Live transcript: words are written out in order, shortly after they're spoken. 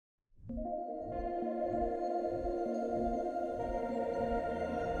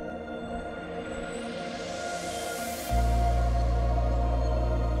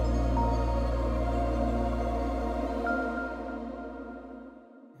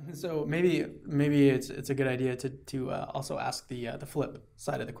So maybe it's a good idea to also ask the flip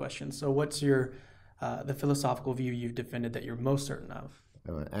side of the question. So what's your the philosophical view you've defended that you're most certain of?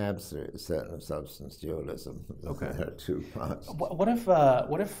 I'm an absolute certain of substance dualism. Okay. There are two parts.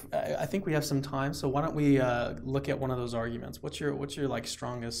 I think we have some time, so why don't we look at one of those arguments? What's your like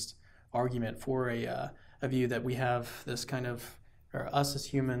strongest argument for a view that we have this kind of, or us as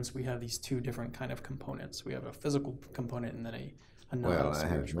humans, we have these two different kind of components. We have a physical component and then a Well, I have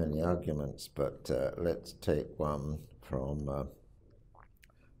non-spiritual many component. arguments, but let's take one from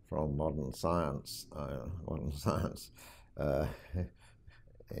modern science. Modern science. Uh,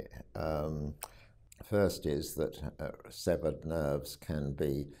 um, First is that severed nerves can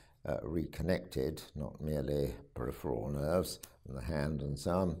be reconnected, not merely peripheral nerves in the hand and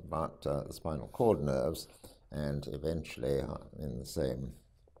so on, but the spinal cord nerves, and eventually, in the same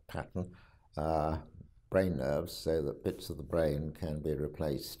pattern, uh, brain nerves, so that bits of the brain can be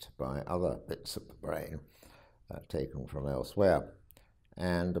replaced by other bits of the brain taken from elsewhere.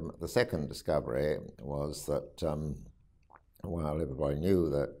 And the second discovery was that while everybody knew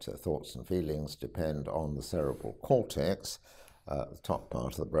that thoughts and feelings depend on the cerebral cortex, the top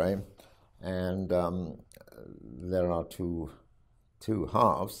part of the brain, and there are two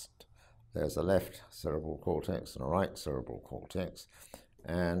halves. There's a left cerebral cortex and a right cerebral cortex,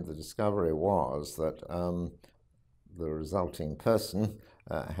 and the discovery was that the resulting person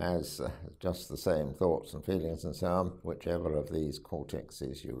has just the same thoughts and feelings and so on, whichever of these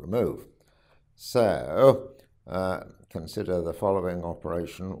cortexes you remove. So consider the following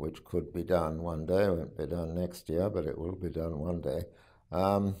operation, which could be done one day, won't be done next year, but it will be done one day.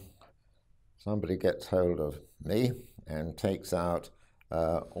 Somebody gets hold of me and takes out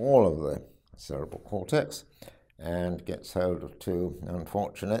all of the cerebral cortex and gets hold of two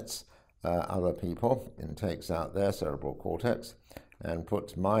unfortunates, other people, and takes out their cerebral cortex and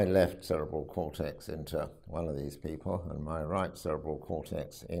puts my left cerebral cortex into one of these people and my right cerebral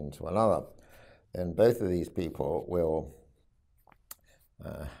cortex into another. Then both of these people will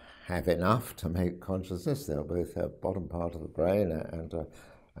have enough to make consciousness. They'll both have bottom part of the brain and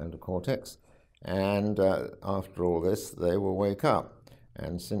a cortex. And after all this, they will wake up.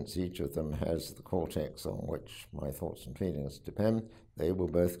 And since each of them has the cortex on which my thoughts and feelings depend, they will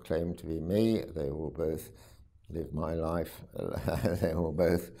both claim to be me. They will both live my life. They will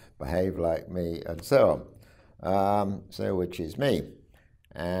both behave like me, and so on. So which is me?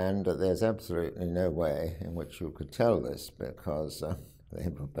 And there's absolutely no way in which you could tell this, because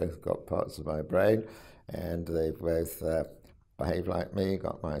they've both got parts of my brain and they've both behaved like me,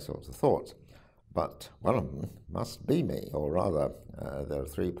 got my sorts of thoughts. But one of them must be me, or rather, there are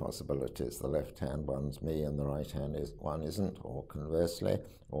three possibilities. The left hand one's me and the right hand one isn't, or conversely,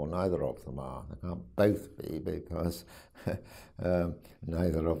 or neither of them are. They can't both be, because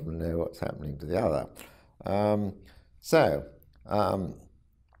neither of them know what's happening to the other.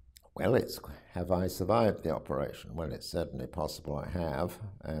 Well, have I survived the operation? Well, it's certainly possible I have,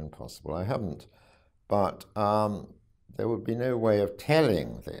 and possible I haven't. But there would be no way of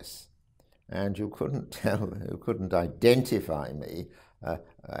telling this, and you couldn't you couldn't identify me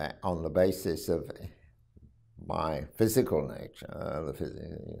on the basis of my physical nature,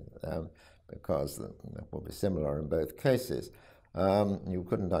 because it will be similar in both cases. You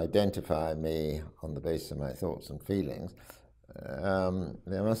couldn't identify me on the basis of my thoughts and feelings.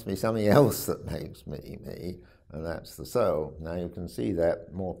 There must be something else that makes me me, and that's the soul. Now you can see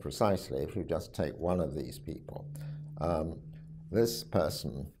that more precisely if you just take one of these people. This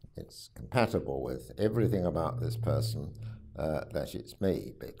person, it's compatible with everything about this person that it's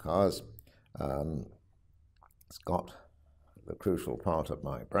me, because it's got the crucial part of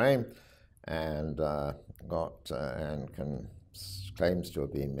my brain and claims to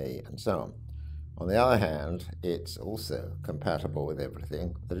have been me, and so on. On the other hand, it's also compatible with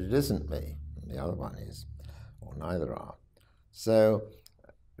everything that it isn't me, and the other one is, or neither are. So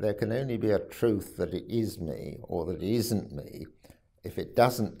there can only be a truth that it is me or that it isn't me if it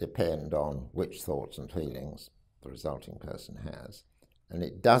doesn't depend on which thoughts and feelings the resulting person has, and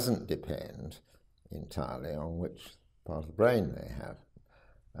it doesn't depend entirely on which part of the brain they have.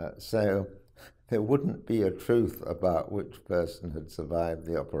 So there wouldn't be a truth about which person had survived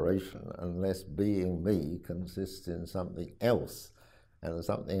the operation unless being me consists in something else. And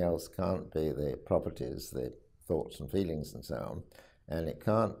something else can't be the properties, the thoughts and feelings and so on. And it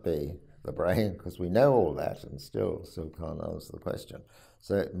can't be the brain, because we know all that and still can't answer the question.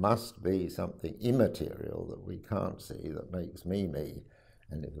 So it must be something immaterial that we can't see that makes me me.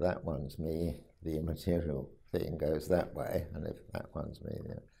 And if that one's me, the immaterial thing goes that way. And if that one's me,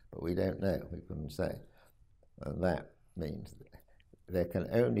 but we don't know, we couldn't say. And that means there can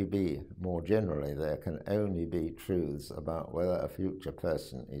only be, more generally, there can only be truths about whether a future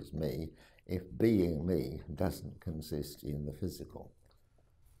person is me if being me doesn't consist in the physical.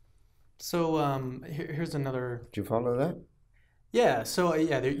 So here's another. Do you follow that? Yeah. So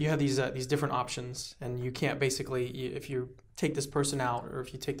you have these different options, and you can't basically, if you take this person out, or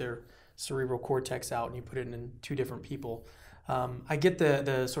if you take their cerebral cortex out and you put it in two different people. I get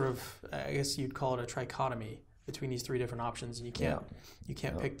the sort of, I guess you'd call it a trichotomy between these three different options, and you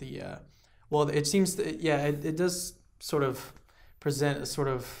can't pick the. Well, it seems that it does sort of present a sort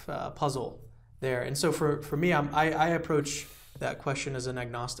of puzzle there, and so for me, I approach that question as an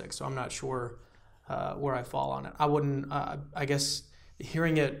agnostic, so I'm not sure where I fall on it. I wouldn't. I guess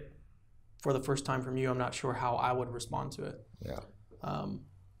hearing it for the first time from you, I'm not sure how I would respond to it. Yeah.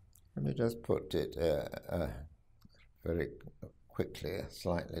 Let me just put it very quickly, a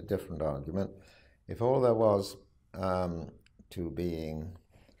slightly different argument. If all there was to being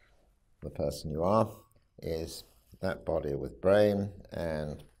the person you are is that body with brain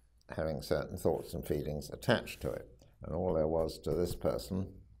and having certain thoughts and feelings attached to it, and all there was to this person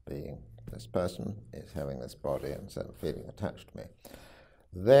being this person is having this body and certain feeling attached to me,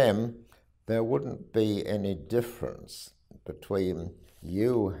 then there wouldn't be any difference between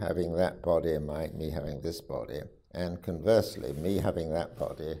you having that body and me having this body, and conversely, me having that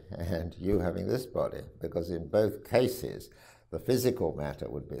body and you having this body, because in both cases, the physical matter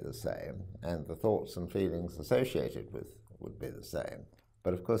would be the same, and the thoughts and feelings associated with would be the same.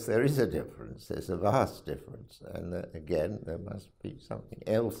 But of course, there is a difference. There's a vast difference, and again, there must be something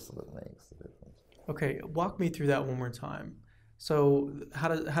else that makes the difference. Okay, walk me through that one more time. So, how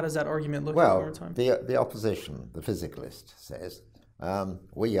does that argument look? Well, one more time? The opposition, the physicalist, says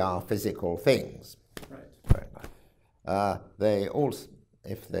we are physical things. Right. They also,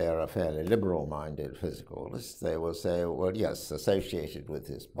 if they're a fairly liberal-minded physicalist, they will say, well, yes, associated with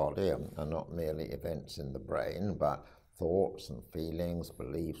this body are not merely events in the brain, but thoughts and feelings,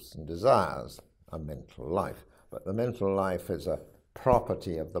 beliefs and desires, a mental life. But the mental life is a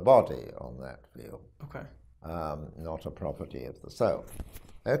property of the body on that view. Okay. Not a property of the soul.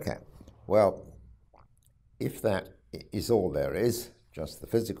 Okay. Well, if that is all there is, just the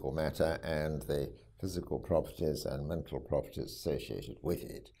physical matter and the physical properties and mental properties associated with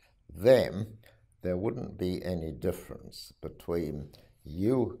it, then there wouldn't be any difference between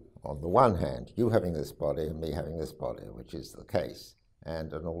you, on the one hand, you having this body and me having this body, which is the case,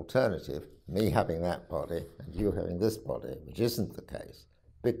 and an alternative, me having that body and you having this body, which isn't the case,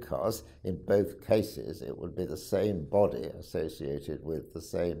 because in both cases it would be the same body associated with the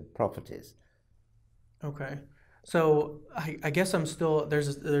same properties. Okay. So I guess I'm still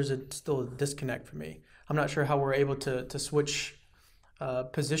still a disconnect for me. I'm not sure how we're able to switch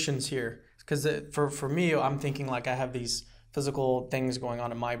positions here, because for me, I'm thinking like I have these physical things going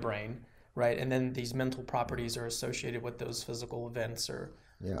on in my brain, right? And then these mental properties are associated with those physical events or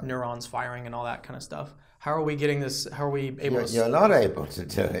neurons firing and all that kind of stuff. How are we getting this? How are we able to... You're not able to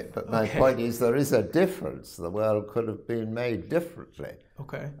do it, but my point is there is a difference. The world could have been made differently.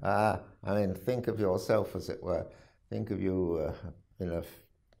 Okay. I mean, think of yourself, as it were. Think of you in a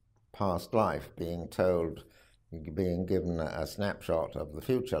past life being given a snapshot of the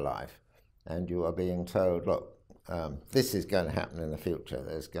future life, and you are being told, look, this is going to happen in the future.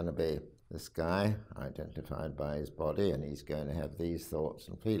 There's going to be this guy identified by his body, and he's going to have these thoughts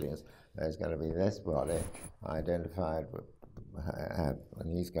and feelings. There's going to be this body identified with,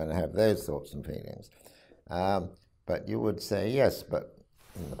 and he's going to have those thoughts and feelings. But you would say yes, but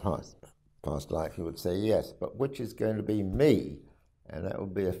in the past life you would say yes, but which is going to be me? And that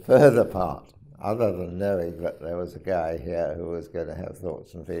would be a further part, other than knowing that there was a guy here who was going to have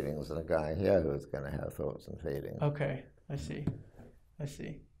thoughts and feelings and a guy here who was going to have thoughts and feelings. Okay, I see.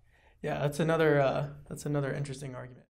 Yeah, that's another interesting argument.